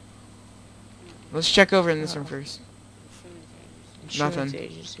 Let's check over in this one first. Insurance Nothing.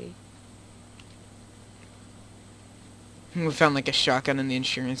 agency. We found, like, a shotgun in the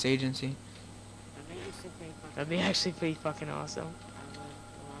insurance agency. That'd be actually pretty fucking awesome.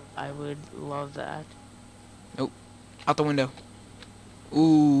 I would love that. Out the window.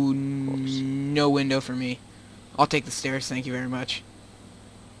 Ooh, no window for me. I'll take the stairs, thank you very much.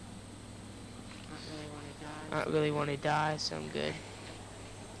 I don't really want to die, so I'm good.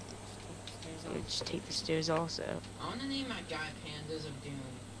 I'm gonna just take the stairs also. I want to name my guy Pandas of Doom.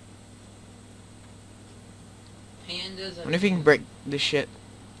 Pandas of I wonder if you can break this shit.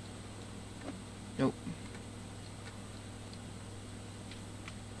 Nope.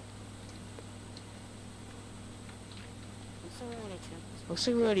 Looks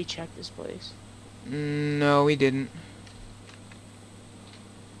like we already checked this place. No, we didn't.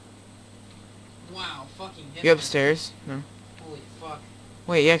 Wow, fucking hit You my- upstairs? No. Holy fuck.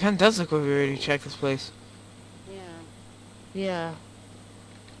 Wait, yeah, it kind of does look like we already checked this place. Yeah.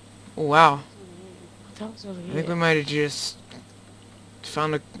 Oh, wow. That was over I here. think we might have just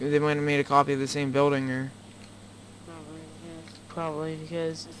found a... They might have made a copy of the same building, or... Probably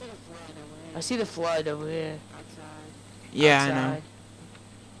because I see the flood over here. Yeah, I know. outside.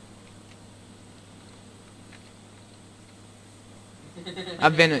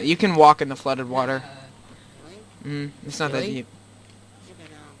 I've been... You can walk in the flooded water. Uh, It's not that Really? deep.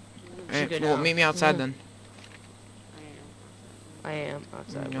 Should Alright, go well, down. meet me outside then. I am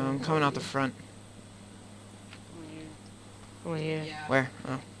outside. No, I'm coming out the front. Over here. yeah. Where?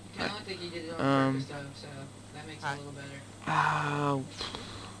 Oh. I don't think he did it on purpose though, so that makes it a Hi. little better.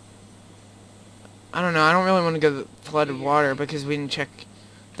 I don't know. I don't really want to go to the flooded water because we didn't check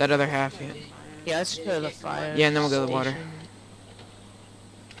that other half yet. Yeah, let's go to the fire. Yeah, and then we'll go to the water. station.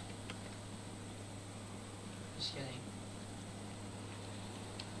 Just kidding.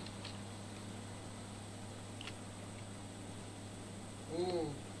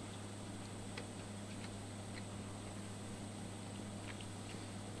 Ooh.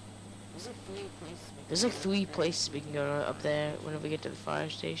 There's like 3 places we can go to up there whenever we get to the fire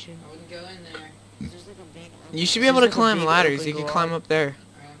station. I wouldn't go in there. You should be There's able to like a climb big ladders. open You can garage. climb up there.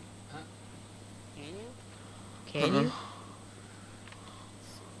 Can Uh-uh. you?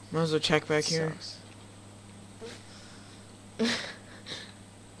 Might as well check back here. Sucks.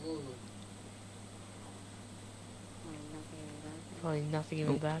 Ooh. Probably nothing in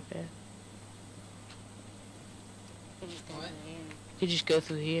the back there. What? Could just go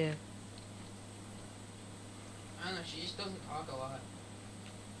through here. I don't know, she just doesn't talk a lot.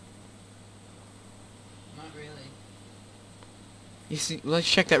 Not really. You see, let's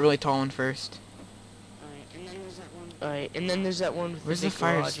check that really tall one first. Alright, and then there's that one. with Where's the big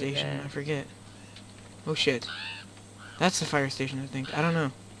fire garage in station? there. I forget. Oh shit. That's the fire station, I think. I don't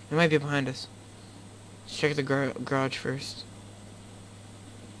know. It might be behind us. Let's check the garage first.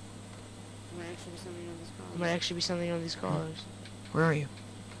 There might actually be something on these cars. Where are you?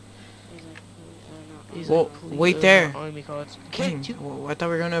 These Well, like, police wait over there. Army cars. King, well, I thought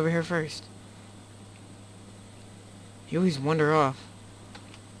we were going over here first. You always wander off.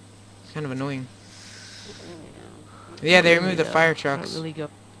 It's kind of annoying. Yeah, they removed the fire trucks. Really go.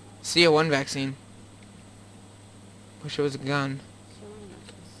 CO1 vaccine. Wish it was a gun.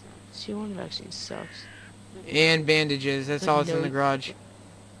 C1 vaccine sucks. And bandages. That's Like all that's in no- the garage.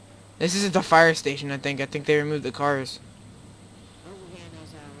 This is at the fire station, I think. I think they removed the cars.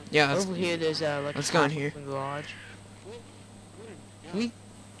 Yeah, Over here, there's like. let's a go in half here. open garage. Can we?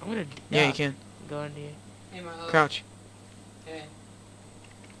 I'm gonna. yeah, you can. Go in here. Hey, my love. Crouch. Hey.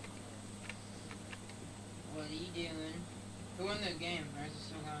 What are you doing? Who won the game? Or is it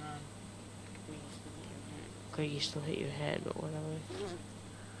still going on? Okay, you still hit your head, but whatever.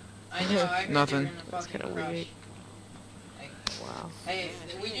 I know, I heard Nothing. you were in a That's fucking kinda crush. weird. Hey, Wow. hey,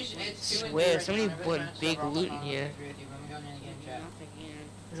 we just, it's 2 and Swear, 2 somebody right now. put Everyone's big trying to loot solve in all here. this with you, but I'm going in again, chat.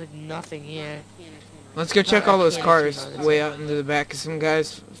 There's like nothing here. Let's go check all those Yeah, cars actually, no, way out into the back, 'cause some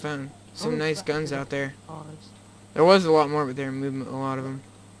guys found some Oh, nice fuck, guns there's out there. cars. There was a lot more, but they removed a lot of them.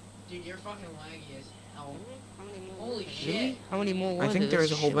 Dude, you're fucking laggy as hell. Holy Really? shit. How many more? I were think there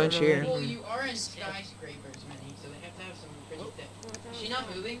There's was a whole shitload bunch here. already. Well, you are in skyscrapers, Minnie, so they have to have some pretty thick. Is she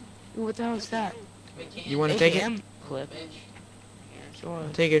not moving? Ooh, what the hell is that? Wait, can't You wanna take it? AKM clip. Bitch. Sure. I'll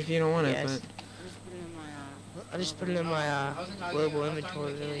take it if you don't want it, Yes. I just put it in my I wasn't talking to you, global I was talking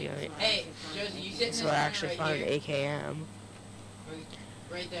inventory. to Really, Kenny. Hey, Josie, you sit in this so I corner actually right found here. an AKM.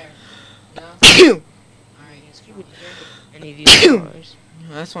 Right there. No? but... Alright, you sure? Any of these cars?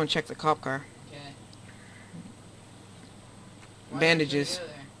 I just want to check the cop car. Okay. Why Bandages. should I go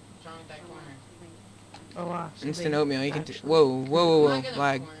there? What's wrong with that corner? Oh wow. Instant oatmeal. You can... actually- Whoa, whoa, whoa, I'm whoa. not gonna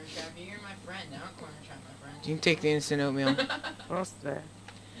Lag. corner trap you. You're my friend. Don't corner trap my friend. You can take the instant oatmeal. What else is there?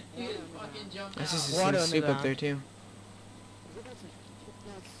 You fucking jumped There's out. just Water some on the soup up ground. there, too.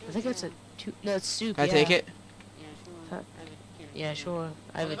 I think that's a two. No, it's soup. Can I take yeah. it? Yeah, sure.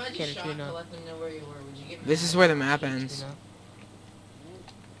 I have a What if I can just of shot to tuna. let them know where you were? Would you get This mad? is where the map ends.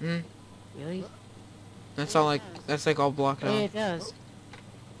 Tuna. Really? That's all like, that's like all blocked Oh, yeah, off. it does.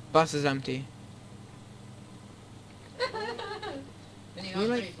 Bus is empty. Vinny, that We was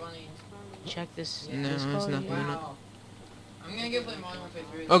like- pretty funny. Check this. No, this there's car nothing here. in it. Wow. I'm gonna go play Modern Warfare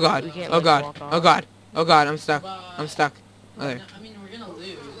 3. Oh god, We can't oh let god, you walk oh off. god, oh god, I'm stuck. But- I'm stuck. Oh, there. No, I mean, we're gonna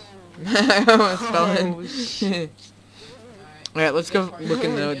lose. I almost fell Oh, in. Alright. Alright, let's go Which look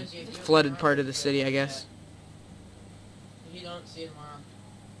in the Josie, if you don't flooded tomorrow, part of the city, I guess. If you don't see it tomorrow.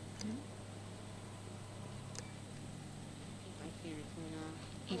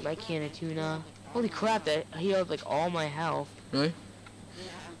 Eat my can of tuna. Holy crap, that healed like all my health. Really?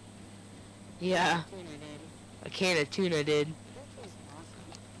 Yeah, a can of tuna did.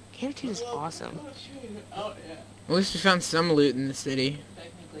 Can of tuna's awesome. Oh, yeah. At least we found some loot in the city.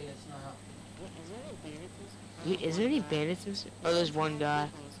 Technically, it's not. Wait, is there any bandits in this? Oh, there's one guy.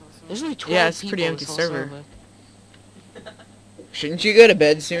 There's only 12 Yeah, it's a pretty people empty in this whole server. Shouldn't you go to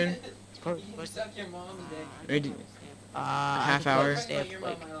bed soon? It's probably- You suck your mom's dick. Or do- I half could hour. probably stay up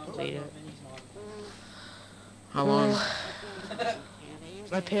like later. How long?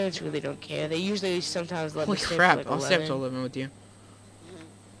 My parents really don't care. They usually sometimes let Holy me stay crap, for like I'll stay up till 11. 11 with you.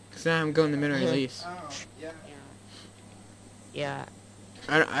 Cause then I'm going to midnight release. Oh, yeah. Yeah.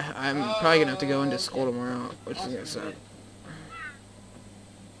 I'm probably gonna have to go into school tomorrow, which is gonna suck.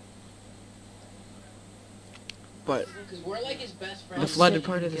 But Because we're like his best the friends. flooded said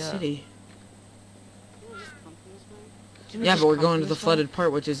part you of the go. city. Didn't we Yeah, just but we're come going from to the this way? flooded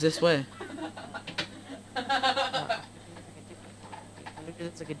part, which is this way. Maybe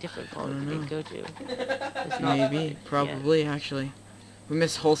it's like a different I part don't we know. could go to. It's not- Maybe, probably, actually. We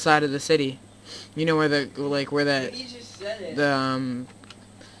missed the whole side of the city. You know where the where that He just said it. the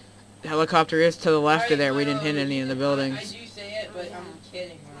helicopter is to the left of there. We didn't hit any of the I buildings. do say it, but I'm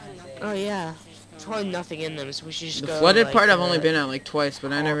kidding when I say it. Oh yeah. There's probably nothing in them, so we should just The go. flooded like, part I've only been at like twice,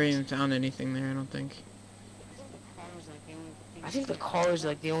 but I never cars. even found anything there. I don't think. I think the cars are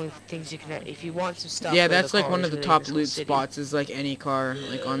like the only things you can. If you want some stuff. Yeah, for that's the like one cars of the within top this whole loot city. spots. Is like any car.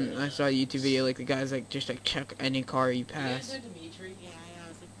 Like on, I saw a YouTube video. Like the guys like just like check any car you You guys pass. know Dimitri?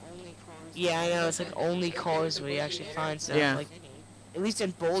 Yeah, I know. It's like only cars where you actually find stuff. Yeah. Like, at least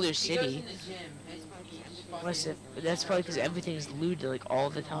in Boulder He goes City. in the gym and he just fucking- Unless if, but that's probably because everything's looted like all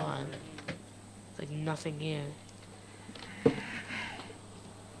the time. It's like nothing here. I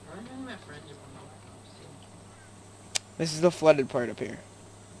remember my friends are from This is the flooded part up here.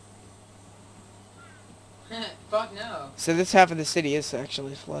 Fuck no. So this half of the city is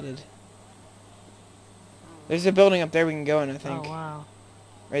actually flooded. There's a building up there we can go in, I think. Oh wow.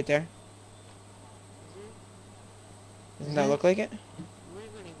 Right there. Doesn't that Mhm. look like it?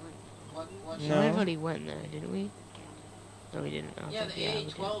 What No. Everybody went there, didn't we? No, we didn't. I don't Yeah, the think- we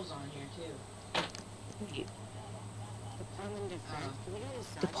did. AA-12's on here too.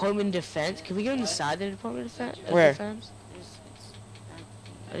 Department of Defense. Can we go inside the Department of Defense? Where? Defense?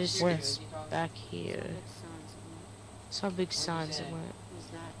 I just Where? it's back here. Saw a big sign somewhere.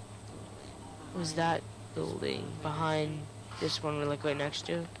 It was that building behind this one we're like right next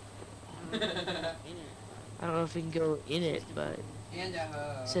to? I don't know if we can go in it, but And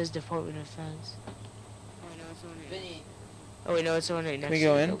it says Department of Defense. Vinny, Oh wait, no, it's the one right next we to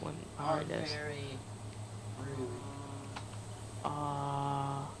go the in? one are behind us. very rude.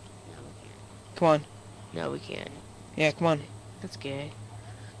 Come on. No, we can't. Yeah, come on. That's gay.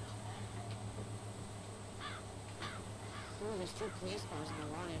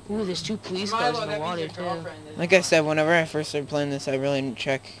 Ooh, there's two police cars in the water too. Like I said, whenever I first started playing this, I really didn't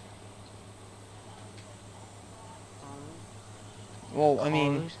check. Well, I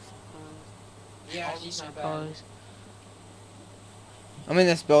mean, Cars. Yeah, she's not bad. Cars. I'm in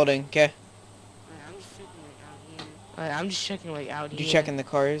this building, okay? Alright, I'm just checking like out You here. checking the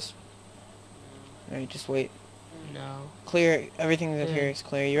cars? Alright, just wait. No. Clear. Everything up Yeah. here is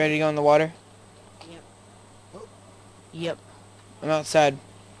clear. You ready to go in the water? Yep. I'm outside.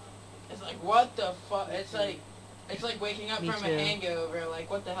 It's like, what the fuck? It's like waking up Me from too. a hangover. Like,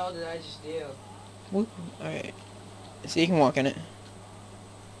 what the hell did I just do? Alright. So you can walk in it.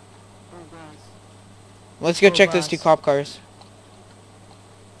 Let's go Oh, check those two Ross. cop cars.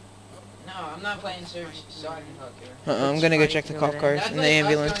 No, I'm not playing Search Sergeant Hooker. I'm Let's gonna go fight check the over cop there. cars That's and like the us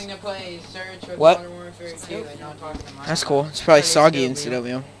ambulance. going to play Search with What? Modern Warfare 2 and not talking to my That's mom. cool. It's probably It's soggy oatmeal. instead of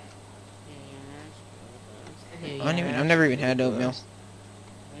oatmeal. Yeah, I've never even had oatmeal.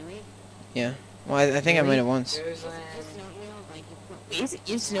 Yeah. Well, I think I made it once. Roseland. Is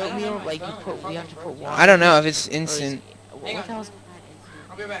instant I don't have oatmeal my like you phone. put? We have to put water. I don't know if it's Or is- instant. What Hang the on. hell's?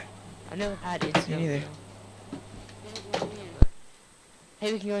 I'll be back. I never had instant Me neither. oatmeal.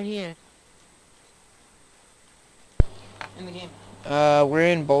 Hey, we can go in here. In the game. We're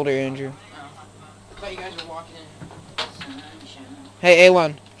in Boulder, Andrew. Oh. I thought you guys were walking in. Hey,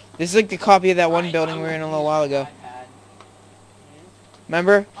 Alon. This is like the copy of that one building we were in a little while ago.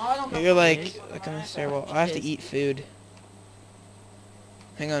 Remember? Oh, I don't You're know. like on the stairwell. I have to eat food.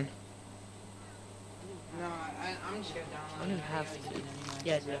 Hang on. No, I'm just gonna download I don't it. have I gotta food. use it anyway.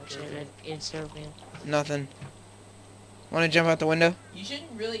 Yeah, it's actually in Serbian. Nothing. Want to jump out the window? You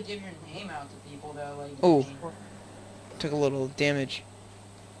shouldn't really give your name out to people though. Like. Oh. Took a little damage.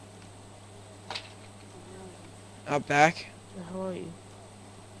 Out back. Where the hell are you?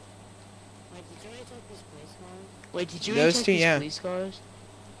 Wait, did you Those take two, these yeah. police cars?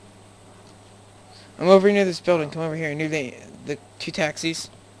 I'm over near this building. Come over here, near the two taxis.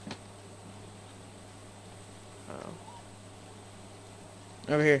 Oh.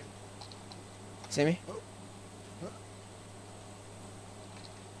 Over here. See me?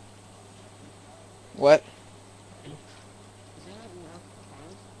 What?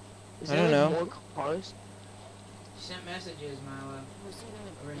 Is I there, don't like, know. more cars? She sent messages, Milo.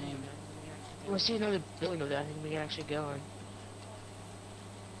 Of her name. We'll see another building over there. I think we can actually go in.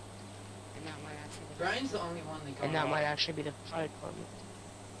 Brian's the only one that got And that off. might actually be the fire department.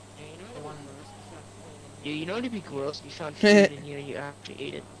 The one. Dude, you know what'd be gross if you found food in here and you actually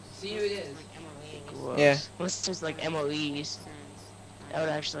ate it? See who it is. Gross. Yeah. Unless there's like MOEs. That would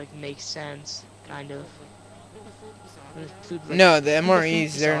actually like make sense, kind of. The food, like, No, the food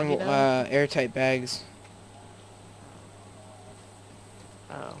MREs, be they're soggy, in though? airtight bags.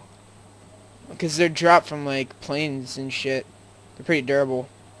 Oh. Because they're dropped from, like, planes and shit. They're pretty durable.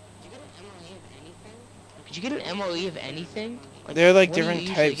 Could you get an MOE of anything? They're, like, what do you different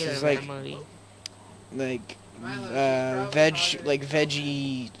usually types. get There's, out of like, an MOE?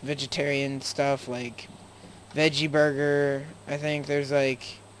 veggie, vegetarian stuff, like, veggie burger. I think there's, like,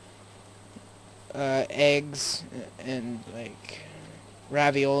 eggs and, like,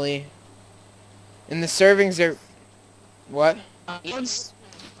 ravioli. And the servings are... What?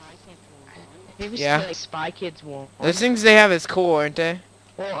 Maybe Yeah. like Spy Kids won't. Those things they have is cool, aren't they?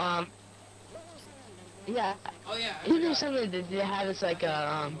 Well, yeah. Oh yeah. I Isn't there forgot. something that they have that's like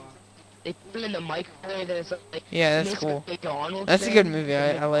they put it in the microwave and it's like Yeah, that's it's cool. like McDonald's That's a thing. good movie.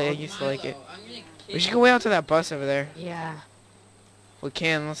 It's I like used to like it. Milo, I'm gonna kick We should go way out to that bus over there. Yeah. We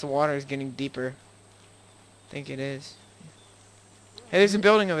can, unless the water is getting deeper. I think it is. Hey, there's a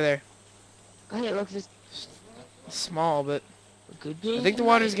building over there. Hey, look, this It's small, but a good I building. think the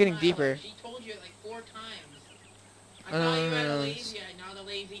water's getting deeper. She told you it like 4 times. I I thought don't you had a know. lazy eye, not a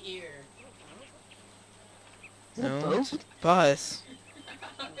lazy ear. Is it a No, boat? it's a bus.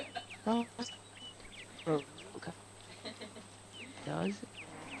 Oh. Oh, okay. Does?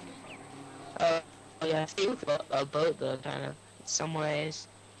 Oh, yeah, I see with a boat though, kind of, in some ways.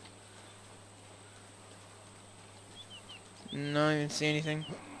 No, I didn't see anything.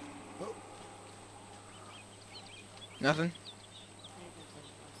 Nothing.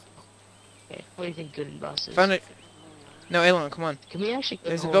 Okay, what do you think good in buses? Found it. No, Elon, come on. Can we actually?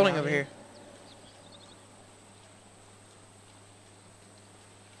 There's a go building around over it? here.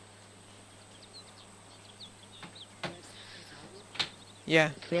 Yeah.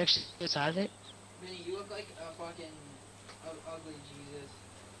 Can we actually go inside of it? Minnie, you look like a fucking ugly Jesus.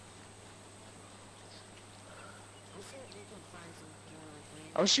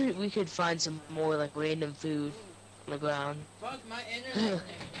 I wish we could find some more like random food on the ground Fuck my internet.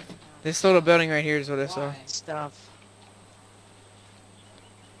 This little building right here is what I saw. Why? stuff.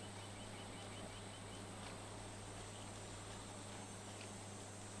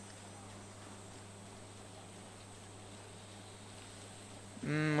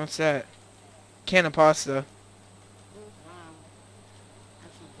 What's that? Can of pasta.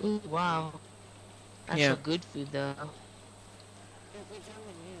 Ooh, wow. Actual Yeah. good food though.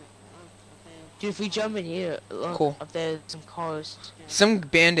 Dude, if we jump in here, look, Cool. up there's some cars. Some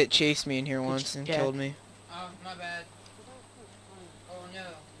bandit chased me in here once and check? killed me. Oh, my bad. Oh no.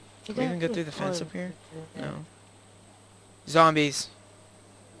 Can we even go through the fence up here? No. Zombies.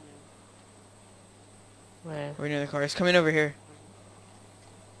 Where? We're near the cars. Come in over here.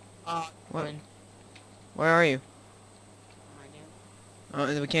 What? When? Where are you? Oh,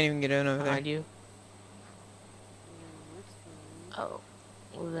 we can't even get in over there. Behind you. Oh.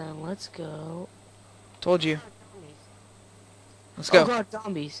 Well then, let's go. Told you. Let's Oh go. god,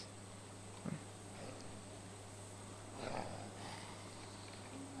 zombies.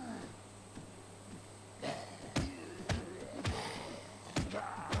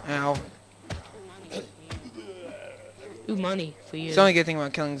 Ow. Ooh, money for you. It's the only good thing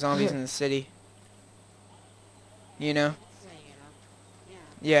about killing zombies in the city. You know?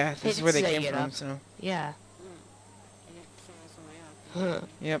 Yeah, this is where they It's came set from, up. so. Yeah. And it throws away up. Huh.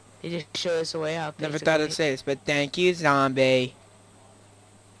 Yep. They just showed us a way out. Never thought I'd basically. say this, but thank you, zombie.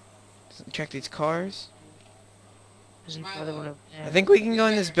 Check these cars. There's another one over there. I think we can go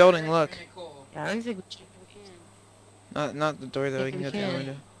in this building, look. Yeah, I don't think we should. Not the door, though. Yeah, We can we go through the can.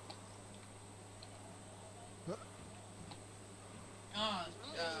 window. Yeah.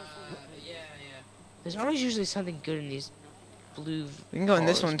 There's always usually something good in these blue. We can go in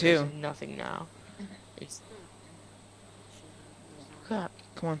this cars, one, but there's too. Nothing now. It's crap.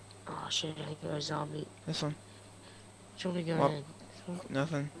 Come on. Oh shit! I think there's a zombie. This one. Should we go Well, in?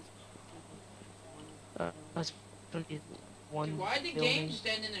 Nothing. That's gonna be one. Why'd the building. game just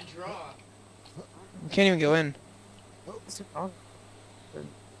end in a draw? We can't even go in. What's it called?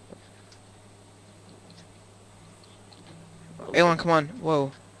 Elon, come on.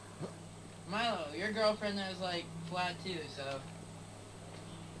 Whoa. Milo, your girlfriend is like flat too, so.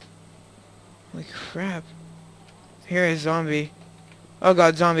 Holy crap. Here is zombie. Oh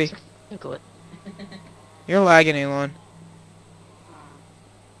god, zombie. Go in. You're lagging, Elon.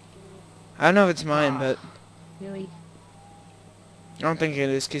 I don't know if it's mine, but Really? I don't think it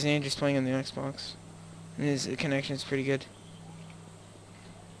is, because Andrew's playing on the Xbox. And his connection's pretty good.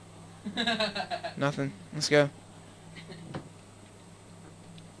 Nothing. Let's go.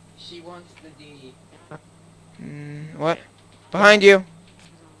 She wants the D. What? Behind you!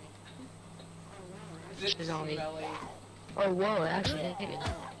 There's zombie. Belly. Oh whoa! Actually, I hit it.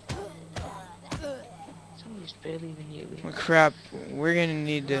 Somebody's barely even near me. Oh crap. We're gonna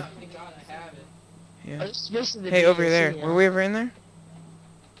need to... Oh, thank God I have it. Oh, Yeah. this is basically the Hey, over DLC there. now. Were we ever in there?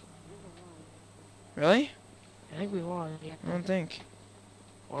 Really? I think we won. Yeah. I don't think.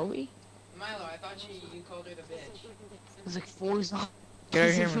 Were we? Milo, I thought you called her the bitch. There's like 4 zombies. Get out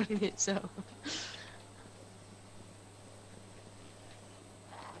of here, man. in it, so.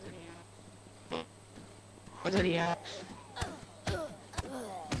 What did he have?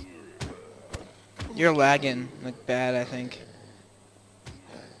 You're lagging. Like, bad, I think.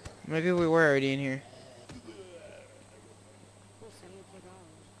 Maybe we were already in here.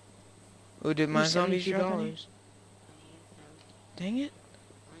 Oh, did my zombies drop any? Dang it.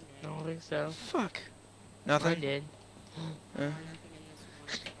 I don't think so. Fuck. Mine Nothing? did.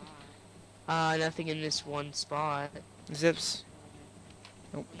 Nothing in this one spot. Zips.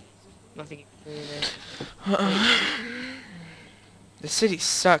 Nothing in there. The city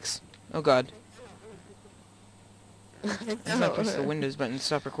sucks. Oh god. I thought I pressed the No. Windows button to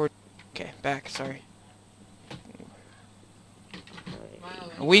stop recording. Okay, back, sorry.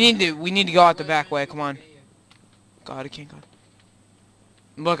 Milo, We need to go out the back way, come on. God, I can't go.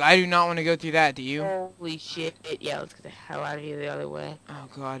 Look, I do not want to go through that, do you? Holy shit. Yeah, let's get the hell out of here the other way. Oh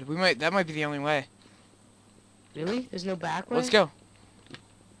god, that might be the only way. Really? There's no back way? Let's go.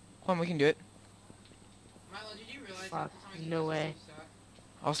 Come on, we can do it. Milo, did you realize Fuck, how many no way. zombies suck?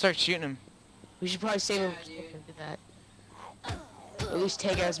 I'll start shooting him. We should probably save him Yeah, dude. to that. At least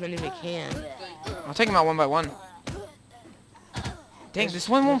take out as many as we can. I'll take him out one by one. Dang, this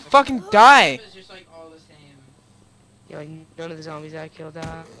one won't fucking die. It's just like all the same. Yeah, like none of the zombies I killed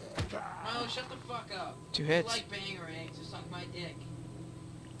out. Milo, shut the fuck up. 2 You hits. like banger eggs to suck my dick.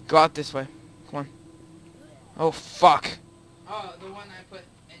 Go out this way. Come on. Oh, fuck. Oh, the one I put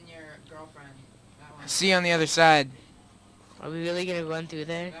in your girlfriend. That one. See you on the other side. Are we really gonna run through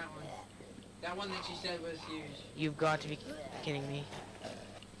there? That one. That one that you said was huge. You've got to be kidding me.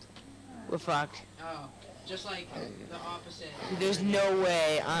 We're fucked. Oh, just like the opposite. There's no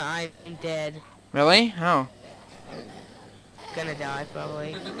way. I'm dead. Really? How? Gonna die,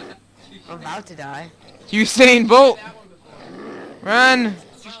 probably. I'm about to die. Usain Bolt! That one before. Run! Milo,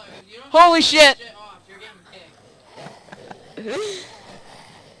 if you don't Holy shit! shit off, you're getting kicked.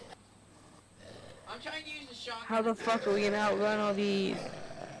 I'm trying to use the shotgun. How the fuck are we gonna outrun all these?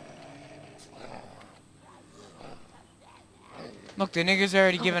 Look, the niggas are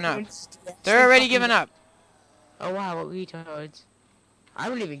already giving up. They're already giving up. Oh wow, what retards. I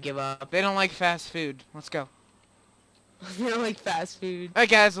wouldn't even give up. They don't like fast food. Let's go. They don't like fast food. Alright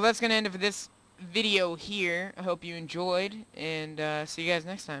guys, well that's gonna end it for this video here. I hope you enjoyed, and see you guys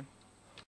next time.